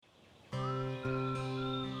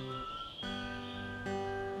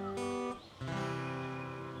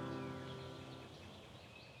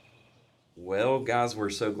Well, guys, we're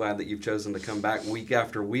so glad that you've chosen to come back week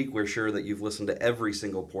after week. We're sure that you've listened to every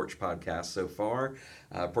single Porch podcast so far,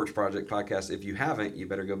 Porch Project podcast. If you haven't, you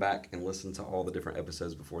better go back and listen to all the different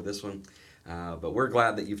episodes before this one. But we're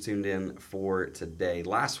glad that you've tuned in for today.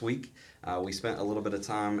 Last week, we spent a little bit of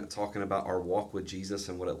time talking about our walk with Jesus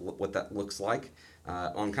and what that looks like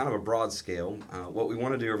on kind of a broad scale. What we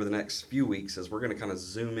want to do over the next few weeks is we're going to kind of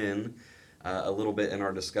zoom in a little bit in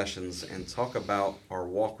our discussions and talk about our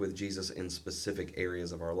walk with Jesus in specific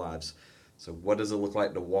areas of our lives. So what does it look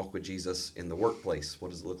like to walk with Jesus in the workplace? What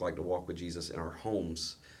does it look like to walk with Jesus in our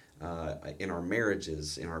homes, in our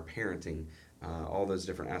marriages, in our parenting, all those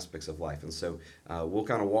different aspects of life? And so we'll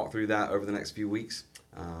kind of walk through that over the next few weeks,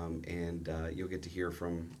 and you'll get to hear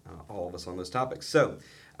from all of us on those topics. So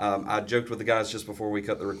I joked with the guys just before we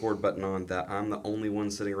cut the record button on that I'm the only one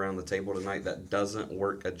sitting around the table tonight that doesn't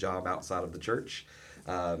work a job outside of the church.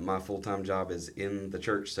 My full-time job is in the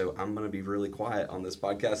church, so I'm going to be really quiet on this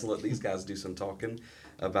podcast and let these guys do some talking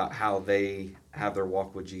about how they have their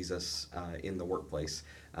walk with Jesus in the workplace.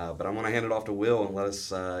 But I'm going to hand it off to Will and let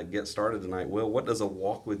us get started tonight. Will, what does a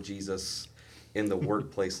walk with Jesus in the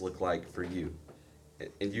workplace look like for you?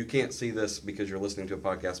 And you can't see this because you're listening to a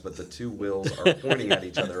podcast, but the two Wills are pointing at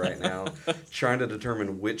each other right now, trying to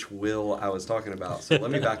determine which Will I was talking about. So let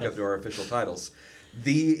me back up to our official titles.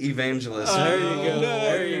 The Evangelist. There you go.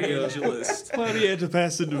 There you go. Evangelist. Why do you have to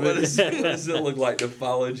pass it to me? What does it look like to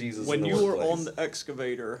follow Jesus When in the you were workplace? on the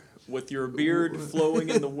excavator with your beard flowing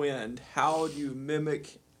in the wind, how do you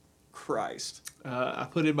mimic Christ? I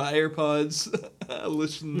put in my AirPods, I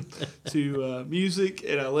listen to music,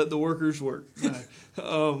 and I let the workers work.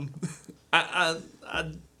 I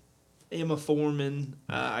am a foreman,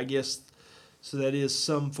 I guess, so that is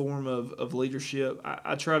some form of leadership.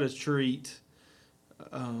 I try to treat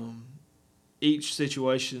each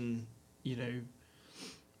situation,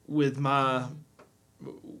 with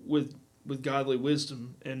with godly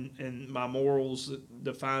wisdom and my morals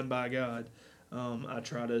defined by God. I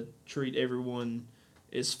try to treat everyone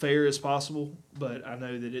as fair as possible, but I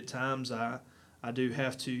know that at times I do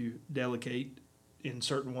have to delegate in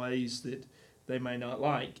certain ways that they may not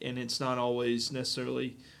like, and it's not always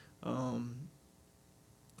necessarily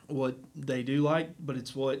what they do like, but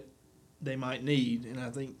it's what they might need. And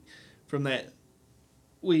I think from that,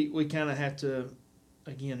 we kind of have to,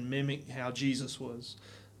 again, mimic how Jesus was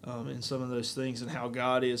in some of those things and how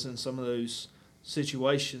God is in some of those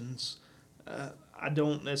situations. I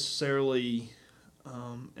don't necessarily,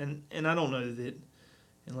 and I don't know that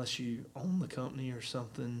unless you own the company or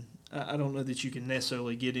something, I don't know that you can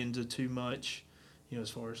necessarily get into too much, as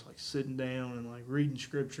far as like sitting down and like reading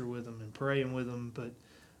scripture with them and praying with them. But,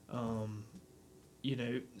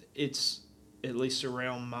 it's at least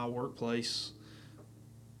around my workplace,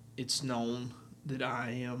 it's known that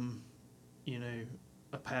I am,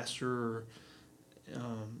 a pastor or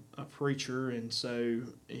a preacher, and so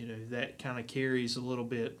that kind of carries a little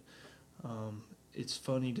bit. It's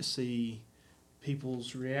funny to see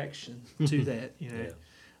people's reaction to that, Yeah.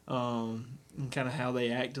 And kind of how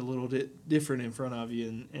they act a little bit different in front of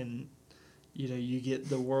you, and you get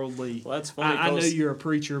the worldly. Well, that's funny. I know you're a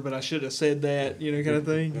preacher, but I should have said that, kind of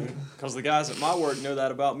thing. Because the guys at my work know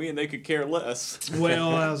that about me, and they could care less.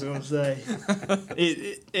 Well, I was going to say,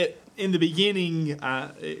 it in the beginning,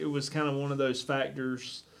 it was kind of one of those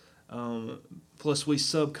factors. Plus, we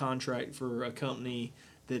subcontract for a company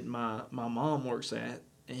that my mom works at,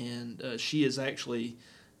 and she is actually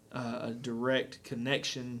a direct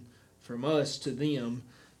connection from us to them.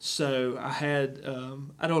 So I had,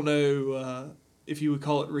 I don't know if you would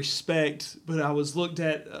call it respect, but I was looked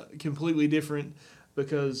at completely different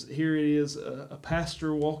because here it is, a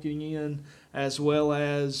pastor walking in, as well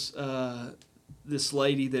as this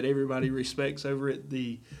lady that everybody respects over at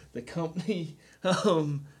the company.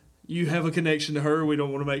 You have a connection to her. We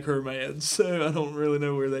don't want to make her mad. So I don't really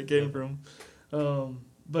know where that came from.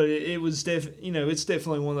 But it was it's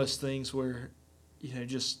definitely one of those things where,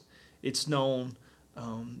 just it's known.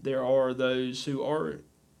 There are those who are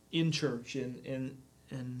in church and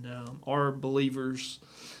are believers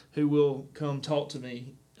who will come talk to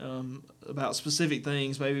me about specific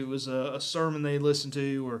things. Maybe it was a sermon they listened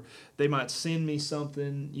to, or they might send me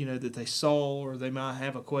something, that they saw, or they might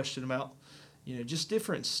have a question about, just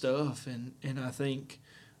different stuff. And I think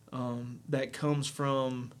that comes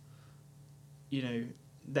from,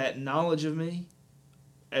 that knowledge of me,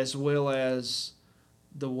 as well as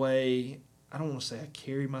the way, I don't want to say I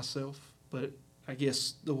carry myself, but I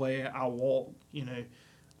guess the way I walk,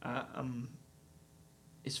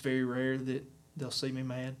 it's very rare that they'll see me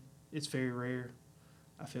mad. It's very rare,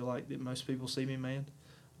 I feel like, that most people see me mad.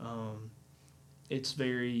 it's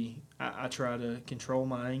very. I try to control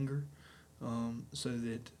my anger, so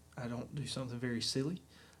that I don't do something very silly.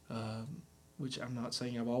 Which I'm not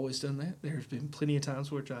saying I've always done that. There's been plenty of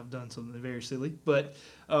times where I've done something very silly, but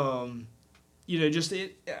just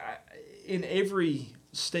in every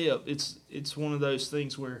step, it's one of those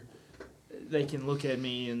things where they can look at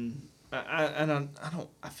me and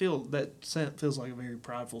I feel that feels like a very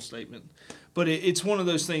prideful statement, but it's one of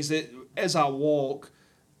those things that as I walk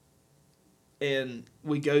and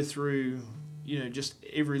we go through, just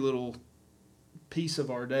every little piece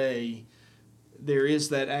of our day, there is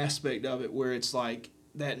that aspect of it where it's like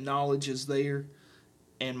that knowledge is there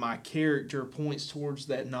and my character points towards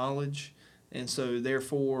that knowledge. And so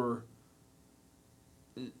therefore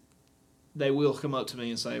they will come up to me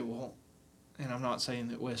and say, well, and I'm not saying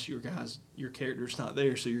that, Wes, your character's not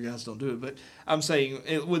there, so your guys don't do it. But I'm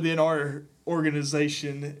saying within our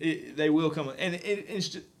organization, they will come. And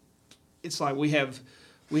it's like we have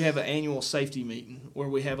an annual safety meeting where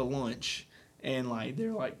we have a lunch. And like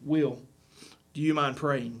they're like, Will, do you mind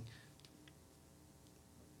praying?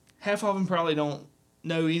 Half of them probably don't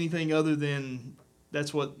know anything other than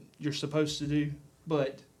that's what you're supposed to do,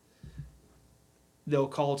 but they'll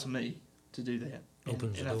call to me to do that.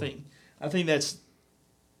 And I think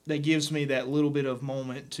that gives me that little bit of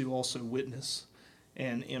moment to also witness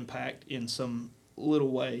and impact in some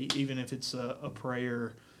little way, even if it's a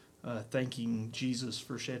prayer thanking Jesus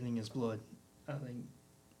for shedding his blood. I think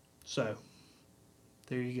so.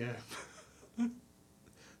 There you go.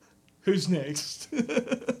 Who's next?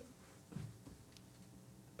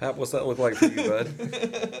 Pat, what's that look like for you,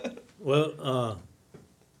 bud? Well,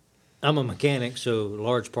 I'm a mechanic, so a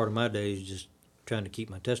large part of my day is just trying to keep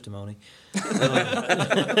my testimony.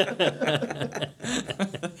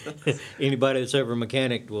 Anybody that's ever a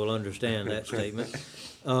mechanic will understand that statement.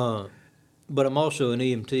 But I'm also an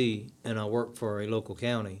EMT, and I work for a local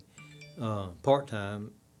county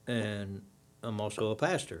part-time, and I'm also a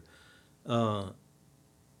pastor.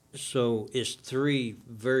 So it's three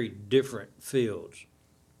very different fields,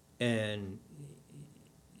 and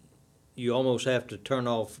you almost have to turn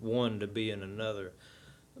off one to be in another.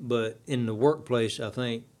 But in the workplace, I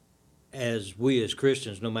think, as we as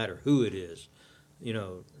Christians, no matter who it is,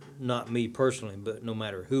 not me personally, but no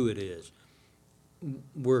matter who it is,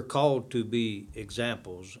 we're called to be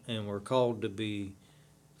examples, and we're called to be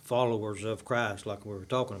followers of Christ, like we were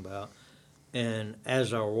talking about. And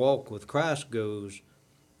as our walk with Christ goes,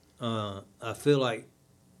 I feel like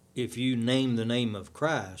if you name the name of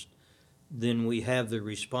Christ, then we have the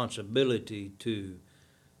responsibility to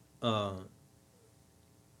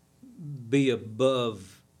be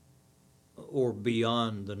above or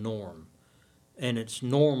beyond the norm. And it's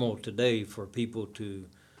normal today for people to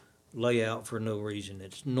lay out for no reason.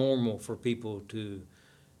 It's normal for people to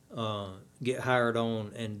get hired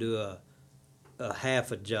on and do a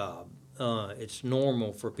half a job. It's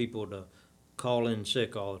normal for people to call in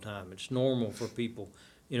sick all the time. It's normal for people,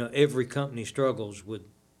 every company struggles with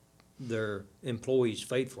their employees'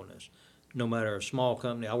 faithfulness, no matter a small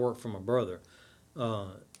company. I work for my brother.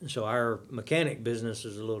 So our mechanic business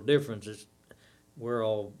is a little different. We're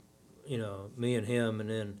all, me and him, and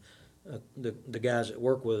then the guys that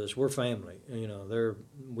work with us, we're family.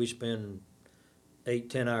 We spend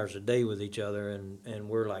 8-10 hours a day with each other, and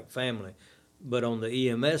we're like family. But on the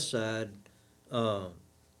EMS side, we're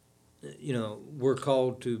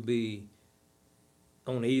called to be,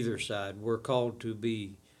 on either side, we're called to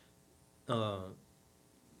be,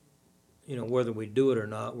 whether we do it or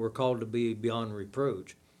not, we're called to be beyond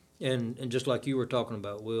reproach. And just like you were talking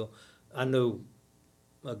about, Will, I know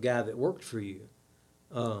a guy that worked for you.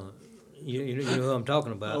 You know who I'm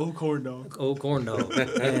talking about. Old corn dog. Old corn dog.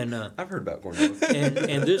 And I've heard about corn dogs.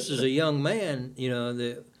 and this is a young man,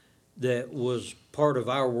 that was part of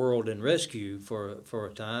our world in rescue for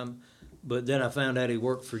a time, but then I found out he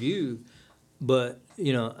worked for you. But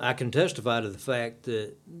I can testify to the fact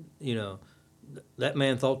that that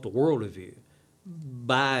man thought the world of you.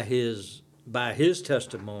 By his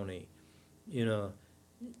testimony, you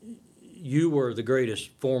were the greatest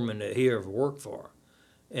foreman that he ever worked for,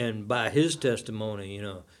 and by his testimony,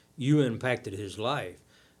 you impacted his life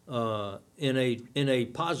in a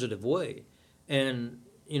positive way, and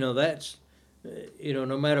that's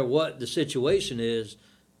no matter what the situation is.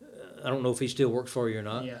 I don't know if he still works for you or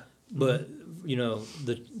not. Yeah. But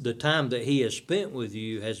the time that he has spent with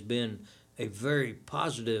you has been a very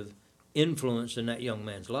positive influence in that young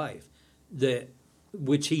man's life,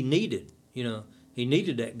 which he needed. He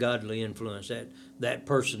needed that godly influence, that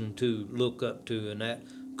person to look up to, and that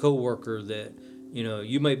coworker that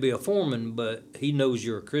you may be a foreman, but he knows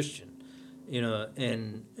you're a Christian, you know,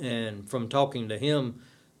 and from talking to him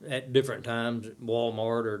at different times, at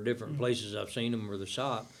Walmart or different places I've seen him or the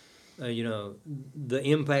shop, you know, the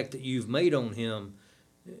impact that you've made on him,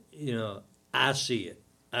 you know, I see it.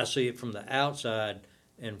 I see it from the outside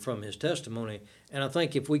and from his testimony. And I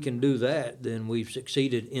think if we can do that, then we've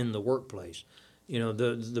succeeded in the workplace. You know,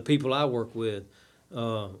 the people I work with,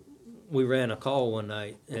 we ran a call one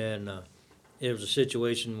night, and it was a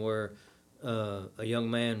situation where a young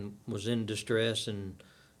man was in distress and,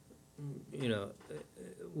 you know,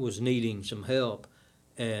 was needing some help.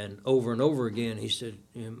 And over again, he said,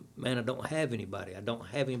 man, I don't have anybody. I don't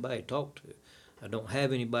have anybody to talk to. I don't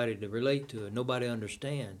have anybody to relate to, and nobody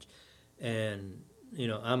understands. And, you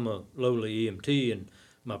know, I'm a lowly EMT, and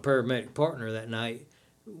my paramedic partner that night,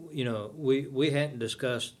 you know, we hadn't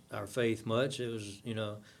discussed our faith much. It was, you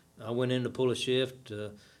know, I went in to pull a shift,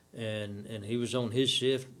 and he was on his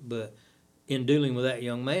shift. But in dealing with that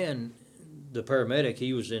young man, the paramedic,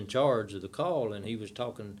 he was in charge of the call, and he was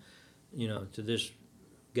talking, you know, to this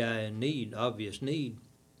guy in need, obvious need.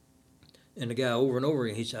 And the guy over and over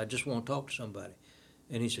again, he said, I just want to talk to somebody.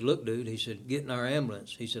 And he said, look, dude, he said, get in our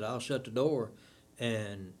ambulance. He said, I'll shut the door,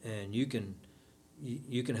 and you can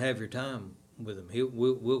have your time with him.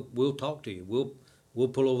 We'll talk to you. We'll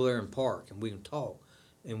pull over there and park, and we can talk,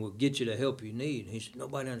 and we'll get you the help you need. And he said,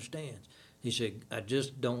 nobody understands. He said, I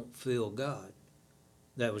just don't feel God.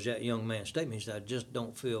 That was that young man's statement. He said, I just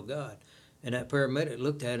don't feel God. And that paramedic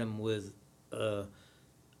looked at him with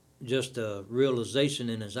just a realization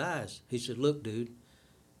in his eyes. He said, look, dude,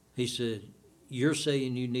 he said, you're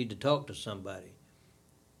saying you need to talk to somebody.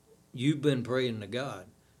 You've been praying to God.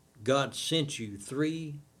 God sent you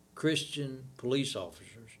 3 Christian police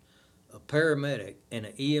officers, a paramedic, and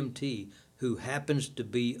an EMT who happens to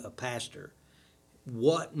be a pastor.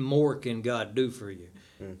 What more can God do for you?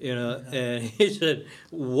 You know, and he said,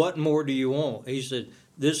 what more do you want? He said,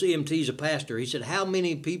 this EMT's a pastor. He said, how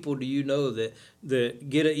many people do you know that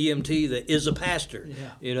get an EMT that is a pastor?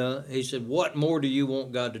 Yeah. You know, he said, what more do you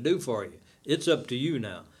want God to do for you? It's up to you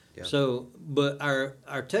now. Yeah. So, but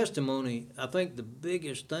our testimony, I think the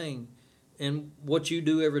biggest thing, and what you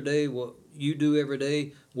do every day, what you do here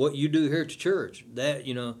at the church, that,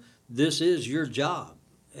 you know, this is your job.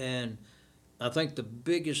 And I think the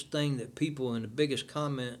biggest thing that people, and the biggest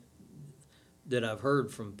comment that I've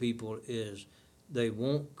heard from people is they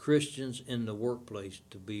want Christians in the workplace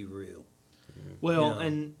to be real. Well,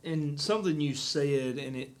 Yeah. and something you said,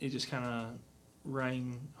 and it just kind of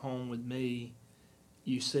rang home with me.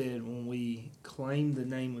 You said when we claim the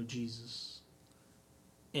name of Jesus,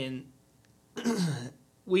 and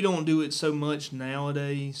we don't do it so much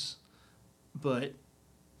nowadays, but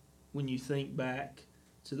when you think back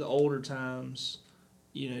to the older times,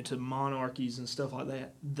 you know, to monarchies and stuff like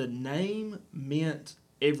that, the name meant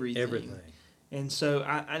everything. Everything. And so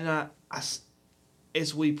I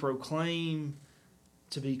as we proclaim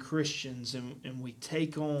to be Christians, and we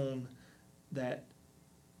take on that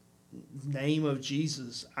name of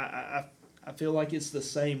Jesus, I feel like it's the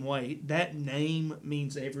same way. That name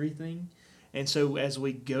means everything. And so as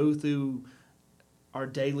we go through our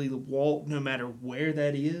daily walk, no matter where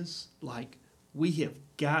that is, like, we have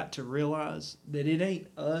got to realize that it ain't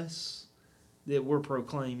us that we're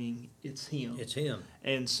proclaiming, it's Him. It's Him.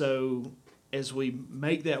 And so as we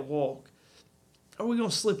make that walk, are we going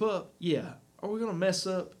to slip up? Yeah. Are we going to mess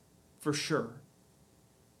up? For sure.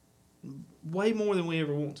 Way more than we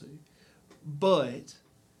ever want to. But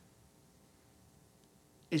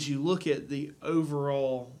as you look at the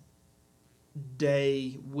overall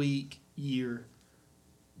day, week, year,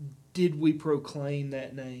 did we proclaim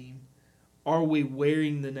that name? Are we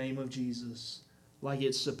wearing the name of Jesus like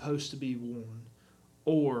it's supposed to be worn?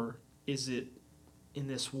 Or is it in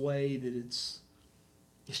this way that it's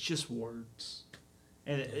just words?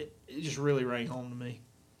 And it just really rang home to me.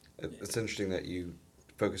 It's interesting that you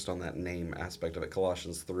focused on that name aspect of it.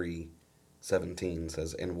 Colossians 3:17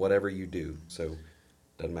 says, and whatever you do, so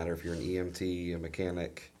doesn't matter if you're an EMT, a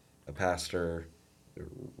mechanic, a pastor,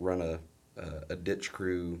 run a ditch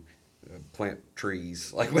crew, plant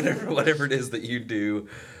trees, like whatever it is that you do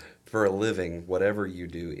for a living, whatever you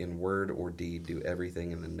do in word or deed, do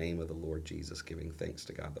everything in the name of the Lord Jesus, giving thanks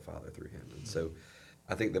to God the Father through Him. And so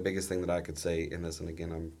I think the biggest thing that I could say in this, and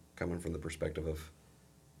again, I'm coming from the perspective of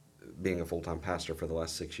being a full-time pastor for the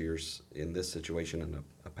last 6 years in this situation, and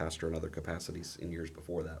a pastor in other capacities in years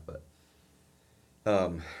before that, but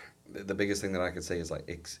the biggest thing that I could say is, like,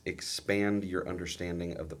 expand your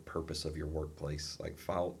understanding of the purpose of your workplace, like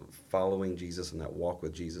following Jesus and that walk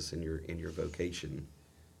with Jesus in your vocation,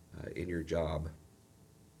 in your job.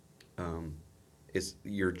 is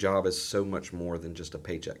your job is so much more than just a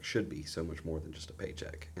paycheck, should be so much more than just a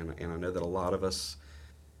paycheck. And I know that a lot of us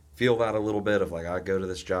feel that a little bit of like, I go to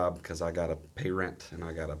this job because I got to pay rent and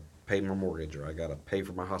I got to pay my mortgage, or I got to pay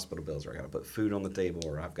for my hospital bills, or I got to put food on the table,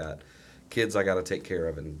 or I've got kids I got to take care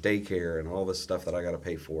of and daycare and all this stuff that I got to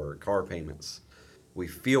pay for, car payments. We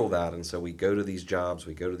feel that, and so we go to these jobs,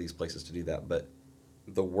 we go to these places to do that, but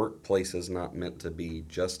the workplace is not meant to be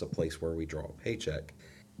just a place where we draw a paycheck.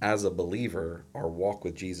 As a believer, our walk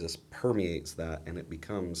with Jesus permeates that, and it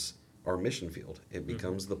becomes our mission field. It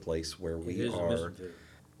becomes the place where It we is a are mission field.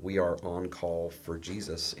 we are on call for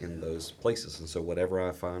Jesus in those places. And so whatever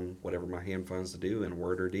I find, whatever my hand finds to do in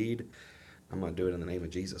word or deed, I'm going to do it in the name of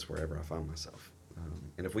Jesus wherever I find myself.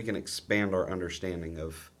 And if we can expand our understanding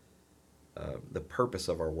of the purpose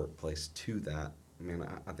of our workplace to that, I mean,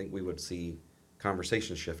 I think we would see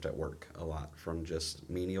conversation shift at work a lot from just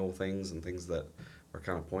menial things and things that are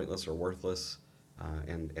kind of pointless or worthless.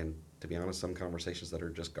 And to be honest, some conversations that are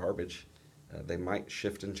just garbage, they might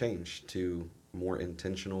shift and change to more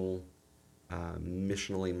intentional,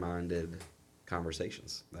 missionally minded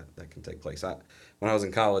conversations that can take place. When I was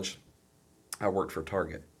in college, I worked for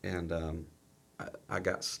Target, and I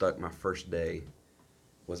got stuck. My first day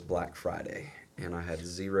was Black Friday, and I had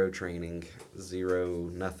zero training,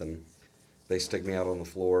 nothing. They stick me out on the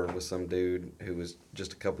floor with some dude who was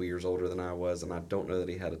just a couple years older than I was, and I don't know that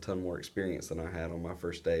he had a ton more experience than I had on my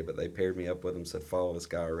first day, but they paired me up with him, said, follow this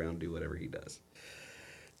guy around, do whatever he does.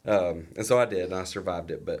 And so I did, and I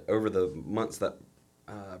survived it. But over the months that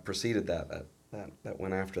preceded that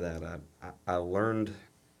went after that, I learned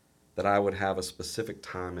that I would have a specific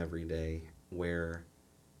time every day where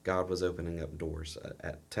God was opening up doors.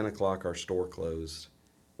 At 10 o'clock, our store closed,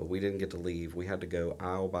 but we didn't get to leave. We had to go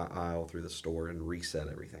aisle by aisle through the store and reset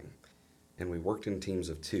everything. And we worked in teams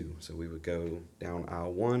of two. So we would go down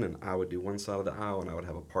aisle one, and I would do one side of the aisle, and I would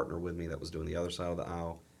have a partner with me that was doing the other side of the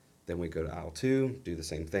aisle. Then we'd go to aisle two, do the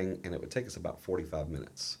same thing, and it would take us about 45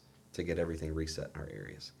 minutes to get everything reset in our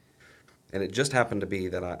areas. And it just happened to be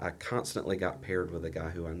that I constantly got paired with a guy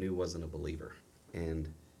who I knew wasn't a believer.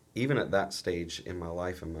 And even at that stage in my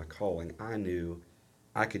life and my calling, I knew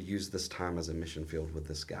I could use this time as a mission field with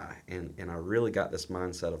this guy. And I really got this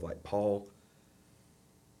mindset of like Paul,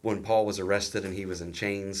 when Paul was arrested and he was in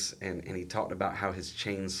chains, and he talked about how his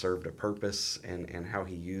chains served a purpose, and how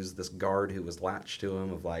he used this guard who was latched to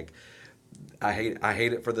him of like, I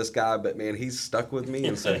hate it for this guy, but man, he's stuck with me,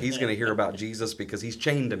 and so he's going to hear about Jesus because he's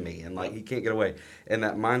chained to me, and like he can't get away. And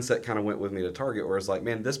that mindset kind of went with me to Target, where it's like,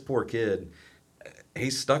 man, this poor kid,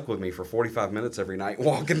 he's stuck with me for 45 minutes every night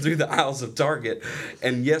walking through the aisles of Target.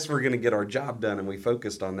 And yes, we're going to get our job done, and we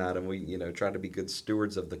focused on that, and we tried to be good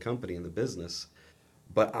stewards of the company and the business.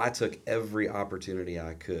 But I took every opportunity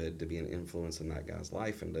I could to be an influence in that guy's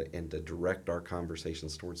life and to direct our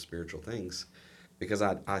conversations towards spiritual things. Because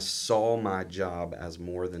I saw my job as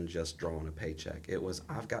more than just drawing a paycheck. It was,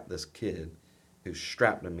 I've got this kid who's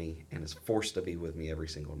strapped to me and is forced to be with me every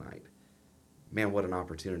single night. Man, what an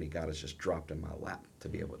opportunity God has just dropped in my lap to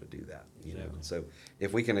be able to do that. Exactly. And so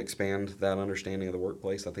if we can expand that understanding of the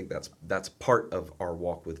workplace, I think that's part of our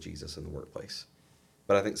walk with Jesus in the workplace.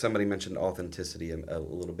 But I think somebody mentioned authenticity a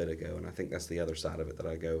little bit ago, and I think that's the other side of it that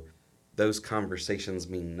I go, those conversations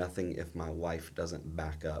mean nothing if my life doesn't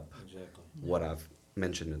back up Exactly. what I've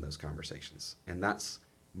mentioned in those conversations. And that's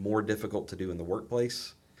more difficult to do in the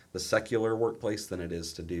workplace, the secular workplace, than it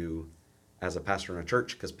is to do as a pastor in a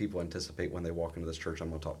church, because people anticipate when they walk into this church, I'm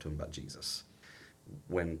going to talk to them about Jesus.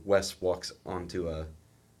 When Wes walks into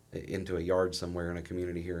a yard somewhere in a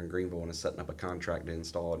community here in Greenville and is setting up a contract to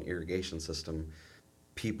install an irrigation system,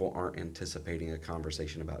 people aren't anticipating a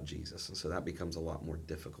conversation about Jesus. And so that becomes a lot more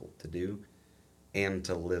difficult to do, and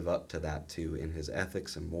to live up to that too in his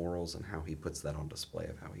ethics and morals and how he puts that on display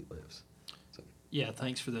of how he lives. So. Yeah,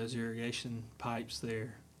 thanks for those irrigation pipes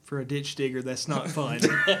there. For a ditch digger, that's not fun.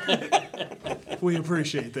 We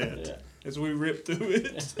appreciate that as we rip through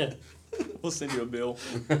it. We'll send you a bill.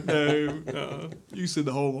 No, you said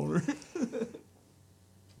the homeowner.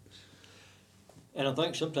 And I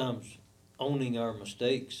think sometimes owning our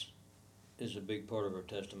mistakes is a big part of our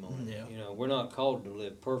testimony. Yeah. You know, we're not called to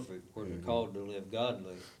live perfect. We're Mm-hmm. called to live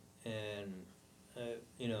godly. And,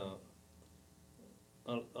 you know,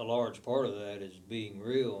 a large part of that is being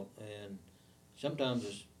real. And sometimes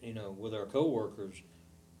it's, you know, with our coworkers,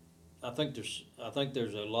 I think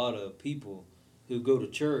there's a lot of people who go to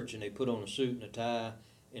church and they put on a suit and a tie,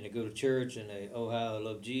 and they go to church and they, oh, how I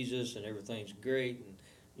love Jesus and everything's great, and,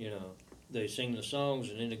 you know, they sing the songs,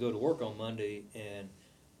 and then they go to work on Monday and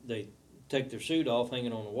they take their suit off,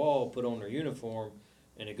 hanging on the wall, put on their uniform,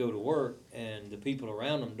 and they go to work, and the people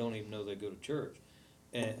around them don't even know they go to church,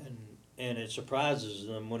 and it surprises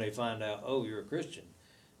them when they find out, oh, you're a Christian,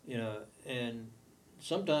 and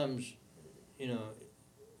sometimes,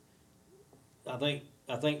 I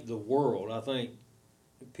think the world, I think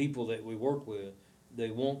people that we work with,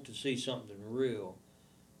 they want to see something real,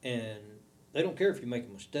 and they don't care if you make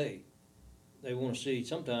a mistake. They want to see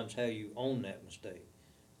sometimes how you own that mistake,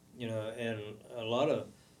 and a lot of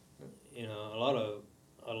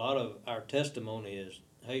our testimony is,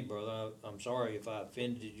 hey brother, I'm sorry if I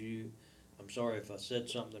offended you. I'm sorry if I said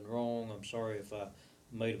something wrong. I'm sorry if I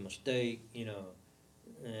made a mistake,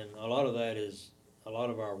 and a lot of that is, a lot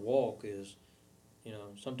of our walk is,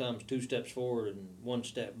 sometimes 2 steps forward and 1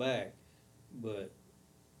 step back, but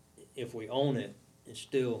if we own it, it's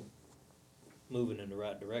still moving in the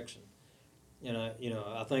right direction. And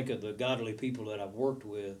I think of the godly people that I've worked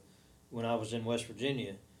with when I was in West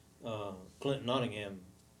Virginia. Clinton Nottingham,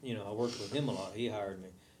 I worked with him a lot. He hired me,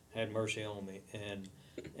 had mercy on me,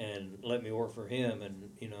 and let me work for him.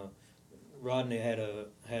 And Rodney had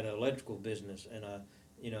an electrical business, and I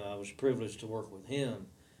was privileged to work with him.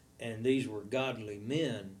 And these were godly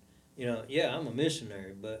men. Yeah, I'm a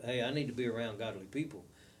missionary, but hey, I need to be around godly people.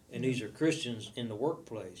 And these are Christians in the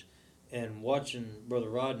workplace. And watching Brother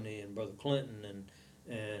Rodney and Brother Clinton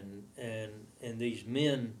and these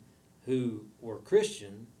men who were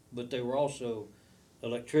Christian, but they were also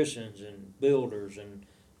electricians and builders and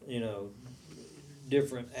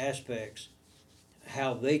different aspects,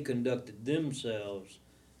 how they conducted themselves,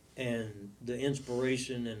 and the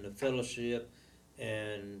inspiration and the fellowship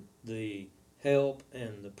and the help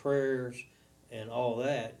and the prayers and all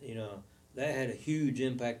that, that had a huge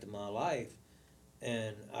impact on my life.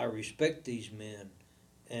 And I respect these men,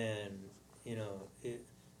 and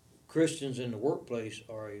Christians in the workplace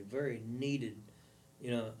are a very needed.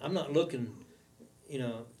 I'm not looking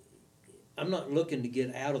to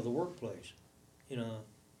get out of the workplace.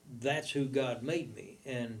 That's who God made me,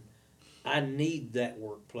 and I need that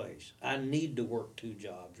workplace. I need to work 2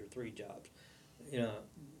 jobs or 3 jobs.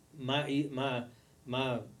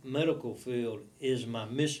 My medical field is my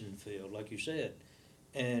mission field, like you said,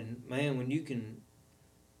 and man, when you can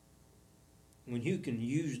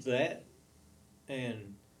use that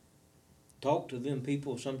and talk to them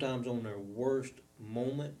people sometimes on their worst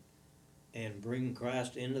moment and bring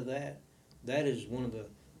Christ into that, that is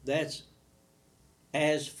that's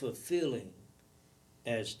as fulfilling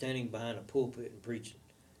as standing behind a pulpit and preaching.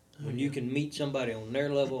 When you can meet somebody on their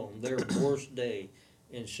level, on their worst day,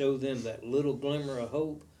 and show them that little glimmer of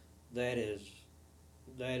hope, that is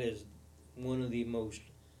one of the most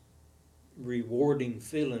rewarding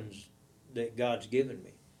feelings that God's given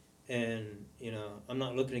me. And I'm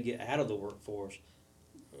not looking to get out of the workforce.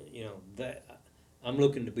 That I'm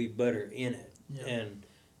looking to be better in it. Yeah.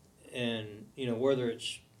 And whether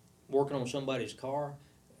it's working on somebody's car,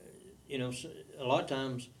 a lot of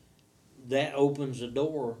times that opens the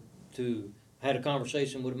door to. I had a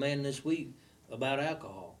conversation with a man this week about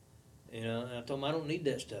alcohol. And I told him I don't need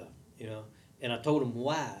that stuff. And I told him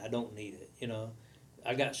why I don't need it.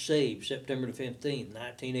 I got saved September the 15th,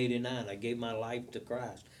 1989. I gave my life to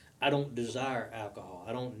Christ. I don't desire alcohol.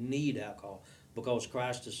 I don't need alcohol because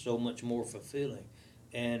Christ is so much more fulfilling.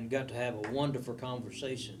 And got to have a wonderful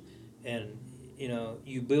conversation. And,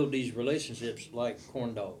 you build these relationships like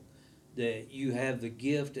Corn Dog, that you have the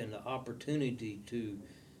gift and the opportunity to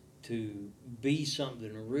be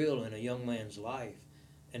something real in a young man's life.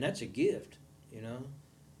 And that's a gift, And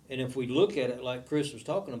if we look at it like Chris was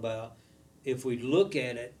talking about, if we look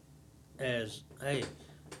at it as, hey,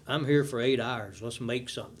 I'm here for 8 hours, let's make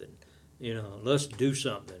something, let's do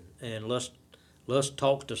something, and let's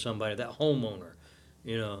talk to somebody, that homeowner,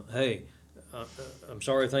 hey, I'm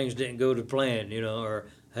sorry things didn't go to plan, or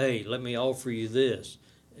hey, let me offer you this,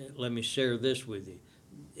 let me share this with you.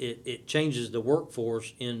 It changes the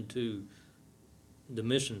workforce into the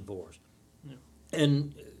mission force. Yeah.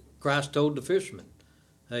 And Christ told the fishermen,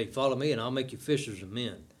 hey, follow me and I'll make you fishers of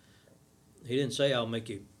men. He didn't say I'll make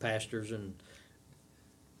you pastors and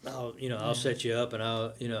I'll set you up and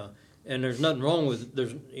and there's nothing wrong with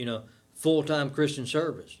full-time Christian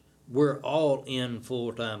service. We're all in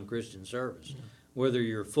full-time Christian service. Yeah. Whether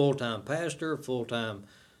you're a full-time pastor, full-time,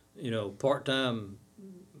 part-time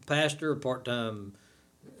pastor, part-time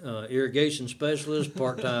irrigation specialist,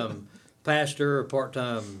 part-time pastor, or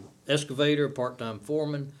part-time excavator, part-time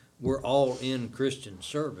foreman, we're all in Christian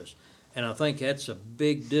service. And I think that's a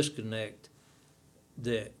big disconnect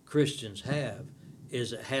that Christians have,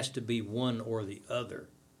 is it has to be one or the other.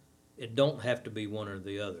 It don't have to be one or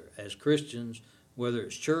the other. As Christians, whether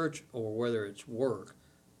it's church or whether it's work,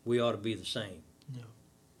 we ought to be the same. Yeah.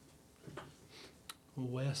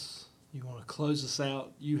 Well, Wes, you want to close us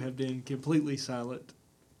out? You have been completely silent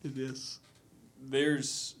in this.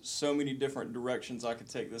 There's so many different directions I could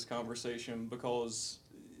take this conversation because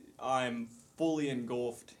I'm fully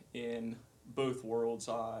engulfed in both worlds.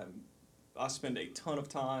 I spend a ton of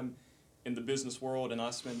time in the business world, and I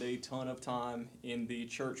spend a ton of time in the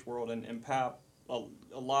church world. And Pap, a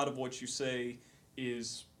lot of what you say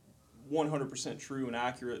is 100% true and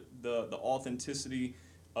accurate. The authenticity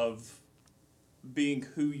of being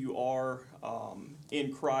who you are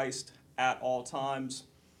in Christ at all times.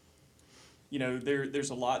 You know, there's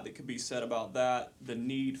a lot that could be said about that. The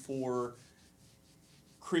need for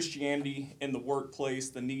Christianity in the workplace,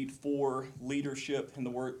 the need for leadership in the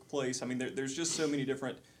workplace. I mean, there's just so many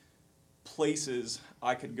different places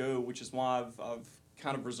I could go, which is why I've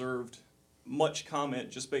kind of reserved much comment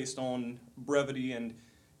just based on brevity and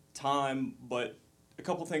time. But a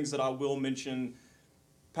couple things that I will mention.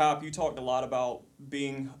 Pap, you talked a lot about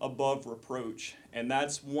being above reproach, and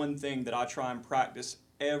that's one thing that I try and practice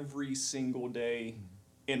every single day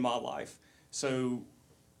in my life. So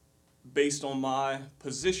based on my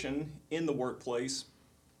position in the workplace,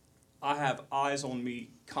 I have eyes on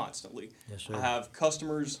me constantly. Yes, sir. I have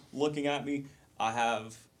customers looking at me. I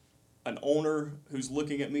have an owner who's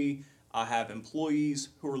looking at me. I have employees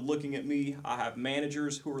who are looking at me. I have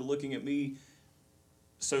managers who are looking at me.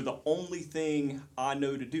 So the only thing I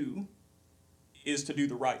know to do is to do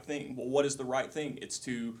the right thing. Well, what is the right thing? It's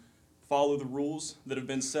to follow the rules that have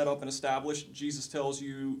been set up and established. Jesus tells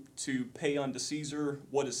you to pay unto Caesar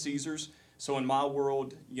what is Caesar's. So in my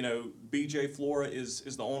world, you know, BJ Flora is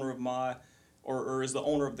the owner of or is the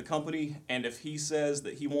owner of the company, and if he says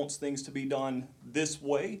that he wants things to be done this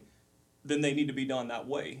way, then they need to be done that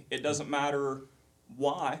way. It doesn't matter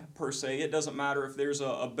why, per se. It doesn't matter if there's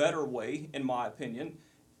a better way, in my opinion.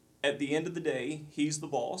 At the end of the day, he's the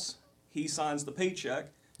boss. He signs the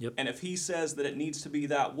paycheck. Yep. And if he says that it needs to be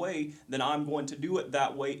that way, then I'm going to do it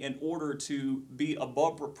that way in order to be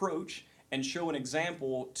above reproach and show an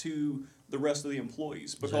example to the rest of the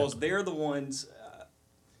employees. Because they're the ones,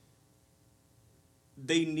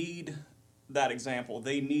 they need that example.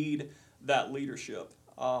 They need that leadership.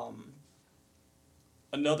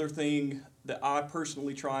 Another thing that I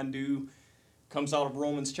personally try and do comes out of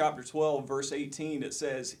Romans chapter 12, verse 18. It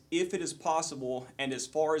says, if it is possible and as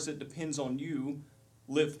far as it depends on you,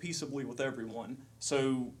 live peaceably with everyone.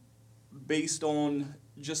 So based on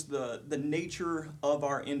just the nature of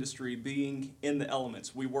our industry being in the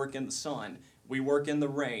elements, we work in the sun, we work in the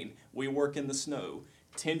rain, we work in the snow,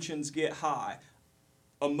 tensions get high,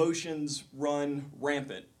 emotions run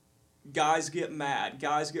rampant, guys get mad,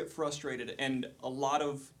 guys get frustrated, and a lot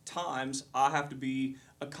of times I have to be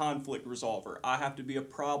a conflict resolver. I have to be a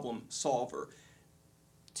problem solver.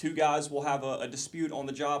 Two guys will have a dispute on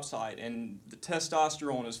the job site, and the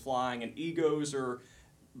testosterone is flying, and egos are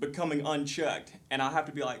becoming unchecked, and I have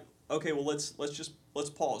to be like, okay, well let's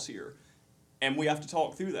pause here, and we have to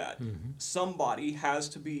talk through that. Mm-hmm. Somebody has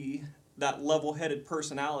to be that level-headed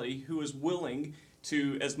personality who is willing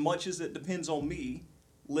to, as much as it depends on me,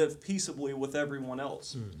 live peaceably with everyone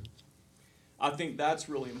else. Mm-hmm. I think that's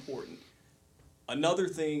really important. Another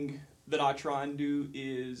thing that I try and do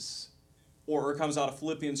is, or it comes out of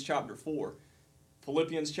Philippians chapter 4.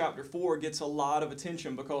 Philippians chapter 4 gets a lot of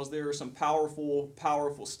attention because there are some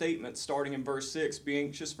powerful statements starting in verse 6. Be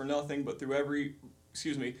anxious for nothing but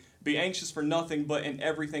be anxious for nothing but in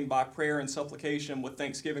everything by prayer and supplication with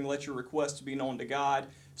thanksgiving let your requests be known to God,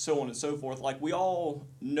 so on and so forth. Like, we all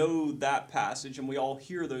know that passage and we all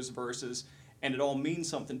hear those verses and it all means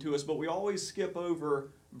something to us, but we always skip over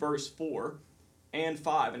verse 4 and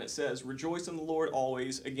 5, and it says, rejoice in the Lord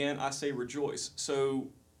always. Again, I say rejoice. So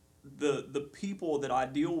the people that I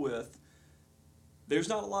deal with, there's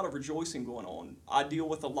not a lot of rejoicing going on. I deal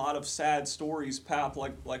with a lot of sad stories, Pap,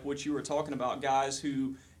 like what you were talking about, guys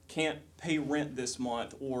who can't pay rent this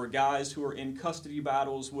month, or guys who are in custody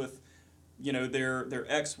battles with, you know, their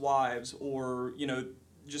ex-wives, or, you know,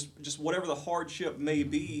 just whatever the hardship may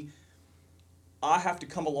be. I have to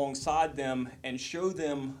come alongside them and show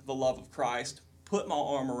them the love of Christ, put my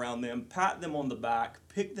arm around them, pat them on the back,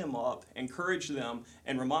 pick them up, encourage them,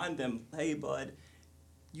 and remind them, hey, bud,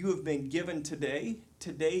 you have been given today.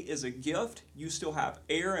 Today is a gift. You still have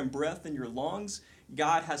air and breath in your lungs.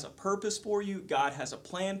 God has a purpose for you. God has a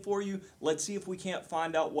plan for you. Let's see if we can't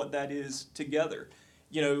find out what that is together.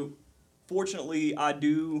 You know, fortunately, I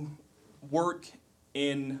do work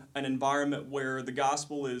in an environment where the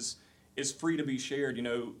gospel is free to be shared. You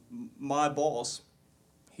know, my boss,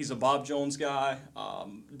 he's a Bob Jones guy,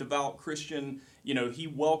 devout Christian. You know, he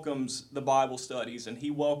welcomes the Bible studies, and he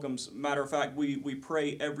welcomes, matter of fact, we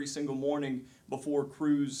pray every single morning before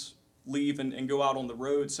crews leave and go out on the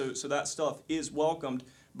road. So that stuff is welcomed.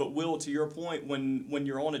 But Will, to your point, when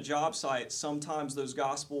you're on a job site, sometimes those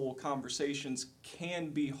gospel conversations can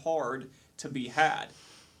be hard to be had.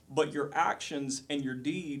 But your actions and your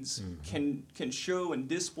deeds can show and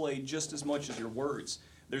display just as much as your words.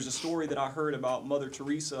 There's a story that I heard about Mother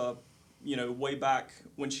Teresa, way back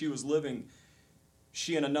when she was living.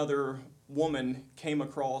 She and another woman came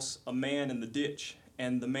across a man in the ditch,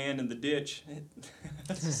 and the man in the ditch,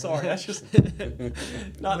 sorry, that's just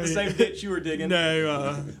not the same ditch you were digging.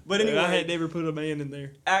 No, but anyway, I had never put a man in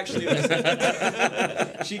there. Actually,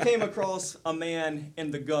 she came across a man in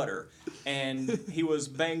the gutter, and he was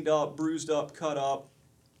banged up, bruised up, cut up.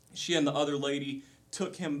 She and the other lady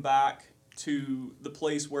took him back to the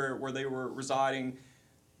place where they were residing.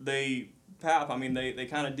 They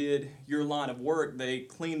kind of did your line of work. They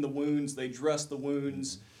cleaned the wounds, they dressed the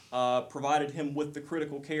wounds, provided him with the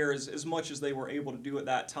critical care as much as they were able to do at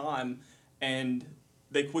that time. And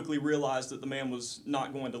they quickly realized that the man was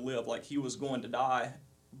not going to live, like he was going to die.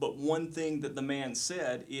 But one thing that the man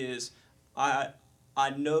said is, I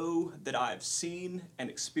know that I've seen and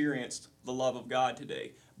experienced the love of God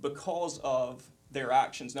today because of their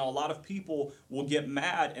actions. Now, a lot of people will get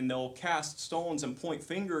mad and they'll cast stones and point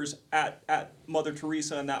fingers at Mother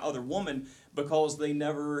Teresa and that other woman because they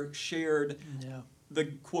never shared the,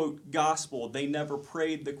 quote, gospel. They never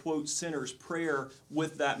prayed the, quote, sinner's prayer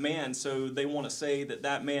with that man. So they want to say that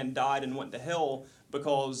that man died and went to hell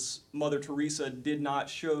because Mother Teresa did not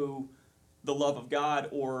show the love of God,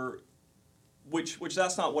 or which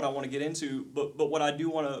that's not what I want to get into. But what I do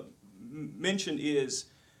want to mention is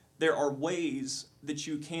there are ways that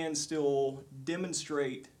you can still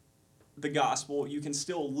demonstrate the gospel. You can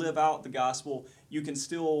still live out the gospel. You can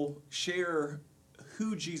still share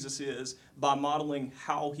who Jesus is by modeling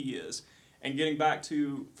how he is. And getting back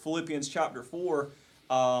to Philippians chapter 4,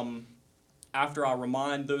 after I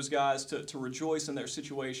remind those guys to rejoice in their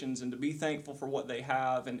situations and to be thankful for what they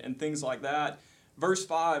have and things like that, verse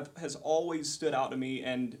 5 has always stood out to me,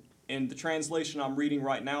 and in the translation I'm reading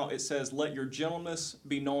right now, it says, "Let your gentleness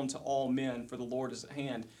be known to all men, for the Lord is at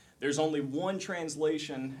hand." There's only one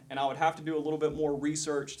translation, and I would have to do a little bit more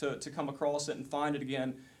research to come across it and find it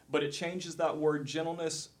again, but it changes that word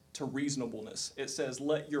gentleness to reasonableness. It says,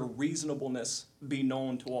 "Let your reasonableness be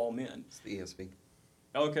known to all men." It's the ESV.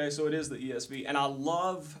 Okay, so it is the ESV. And I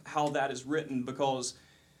love how that is written because,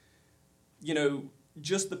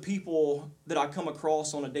 just the people that I come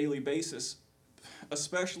across on a daily basis,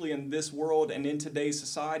 especially in this world and in today's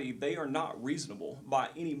society, they are not reasonable by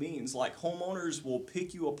any means. Like, homeowners will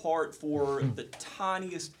pick you apart for the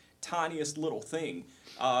tiniest little thing.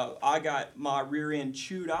 I got my rear end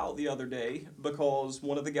chewed out the other day because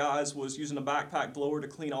one of the guys was using a backpack blower to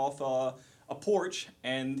clean off a porch,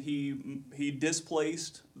 and he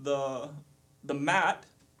displaced the mat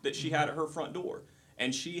that she had at her front door.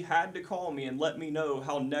 And she had to call me and let me know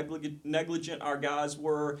how negligent our guys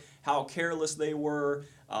were, how careless they were.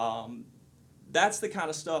 That's the kind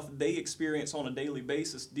of stuff they experience on a daily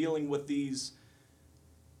basis, dealing with these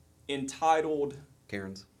entitled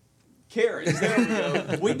Karens. Karens, there we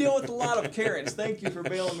go. We deal with a lot of Karens. Thank you for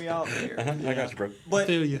bailing me out there. I got you, bro. But,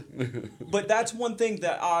 Feel you. but that's one thing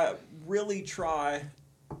that I really try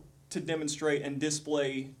to demonstrate and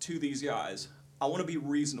display to these guys. I want to be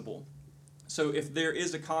reasonable. So if there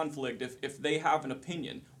is a conflict, if they have an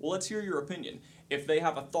opinion, well, let's hear your opinion. If they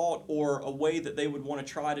have a thought or a way that they would want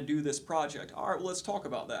to try to do this project, all right, well, let's talk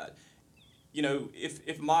about that.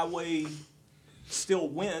 If my way still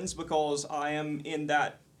wins because I am in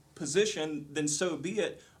that position, then so be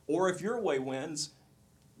it. Or if your way wins,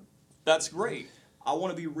 that's great. I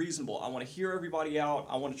want to be reasonable. I want to hear everybody out.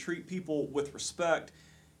 I want to treat people with respect.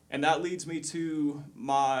 And that leads me to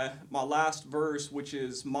my last verse, which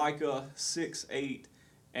is Micah 6:8.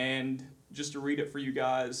 And just to read it for you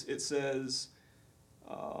guys, it says,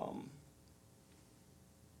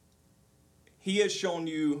 "He has shown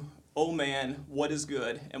you, O man, what is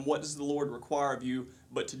good, and what does the Lord require of you,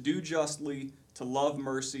 but to do justly, to love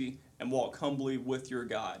mercy, and walk humbly with your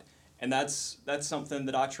God." And that's something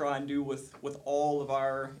that I try and do with all of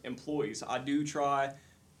our employees. I do try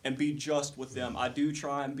and be just with them. I do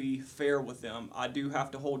try and be fair with them. I do have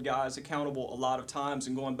to hold guys accountable a lot of times,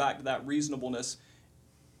 and going back to that reasonableness,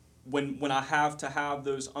 when I have to have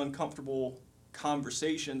those uncomfortable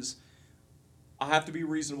conversations, I have to be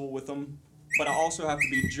reasonable with them, but I also have to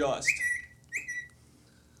be just.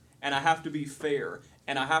 And I have to be fair,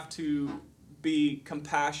 and I have to be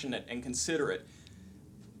compassionate and considerate.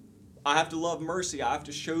 I have to love mercy. I have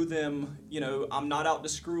to show them, I'm not out to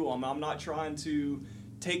screw them. I'm not trying to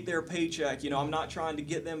take their paycheck. I'm not trying to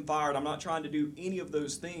get them fired. I'm not trying to do any of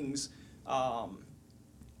those things.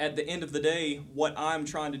 At the end of the day, what I'm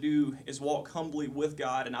trying to do is walk humbly with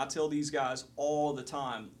God. And I tell these guys all the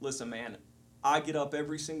time, listen, man, I get up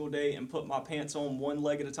every single day and put my pants on one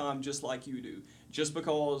leg at a time just like you do. Just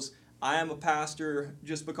because I am a pastor,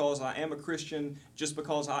 just because I am a Christian, just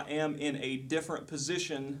because I am in a different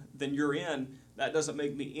position than you're in, that doesn't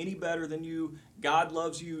make me any better than you. God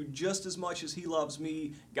loves you just as much as he loves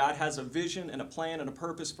me. God has a vision and a plan and a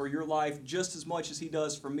purpose for your life just as much as he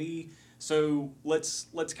does for me. So let's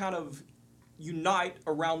kind of unite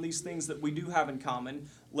around these things that we do have in common.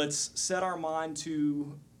 Let's set our mind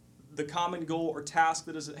to the common goal or task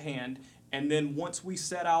that is at hand. And then once we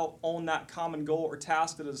set out on that common goal or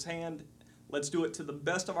task that is at hand, let's do it to the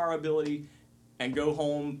best of our ability and go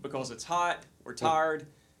home because it's hot, we're tired,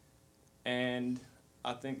 and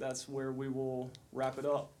I think that's where we will wrap it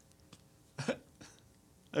up.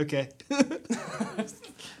 Okay.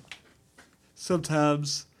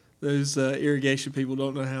 Sometimes those irrigation people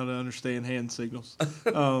don't know how to understand hand signals.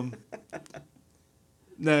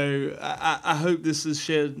 No, I hope this has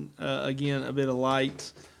shed, again, a bit of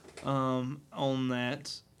light on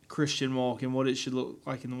that Christian walk and what it should look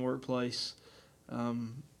like in the workplace.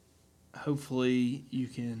 Hopefully you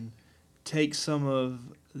can take some of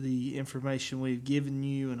the information we've given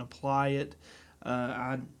you and apply it.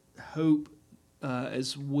 I hope,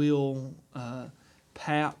 as Will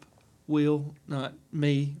Papp, Will, not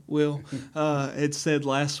me, Will, had said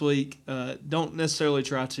last week, don't necessarily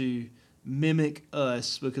try to mimic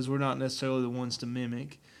us because we're not necessarily the ones to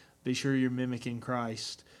mimic. Be sure you're mimicking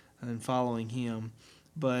Christ and following him.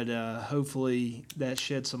 But hopefully that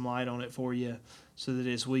sheds some light on it for you so that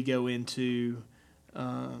as we go into,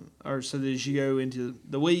 so that as you go into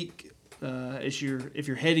the week, if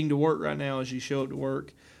you're heading to work right now, as you show up to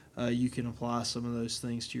work, you can apply some of those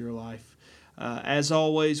things to your life. As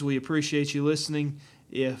always, we appreciate you listening.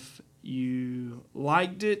 If you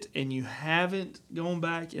liked it and you haven't gone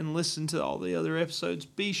back and listened to all the other episodes,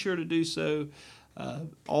 be sure to do so.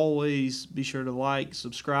 Always be sure to like,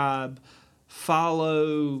 subscribe,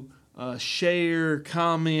 follow, share,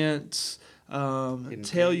 comment.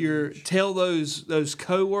 Tell those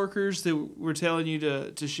coworkers that we're telling you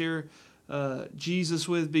to share Jesus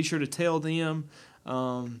with. Be sure to tell them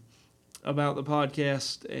about the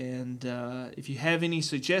podcast. And if you have any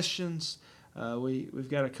suggestions, we've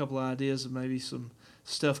got a couple of ideas of maybe some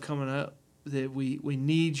stuff coming up that we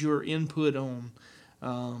need your input on.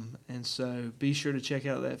 And so be sure to check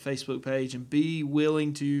out that Facebook page and be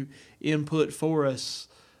willing to input for us.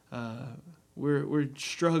 We're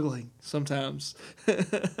struggling sometimes,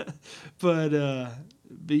 but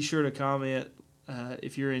be sure to comment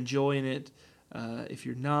if you're enjoying it. If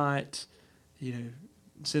you're not,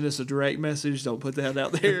 send us a direct message. Don't put that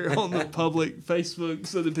out there on the public Facebook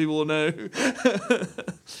so that people will know.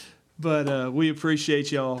 But we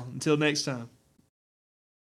appreciate y'all. Until next time.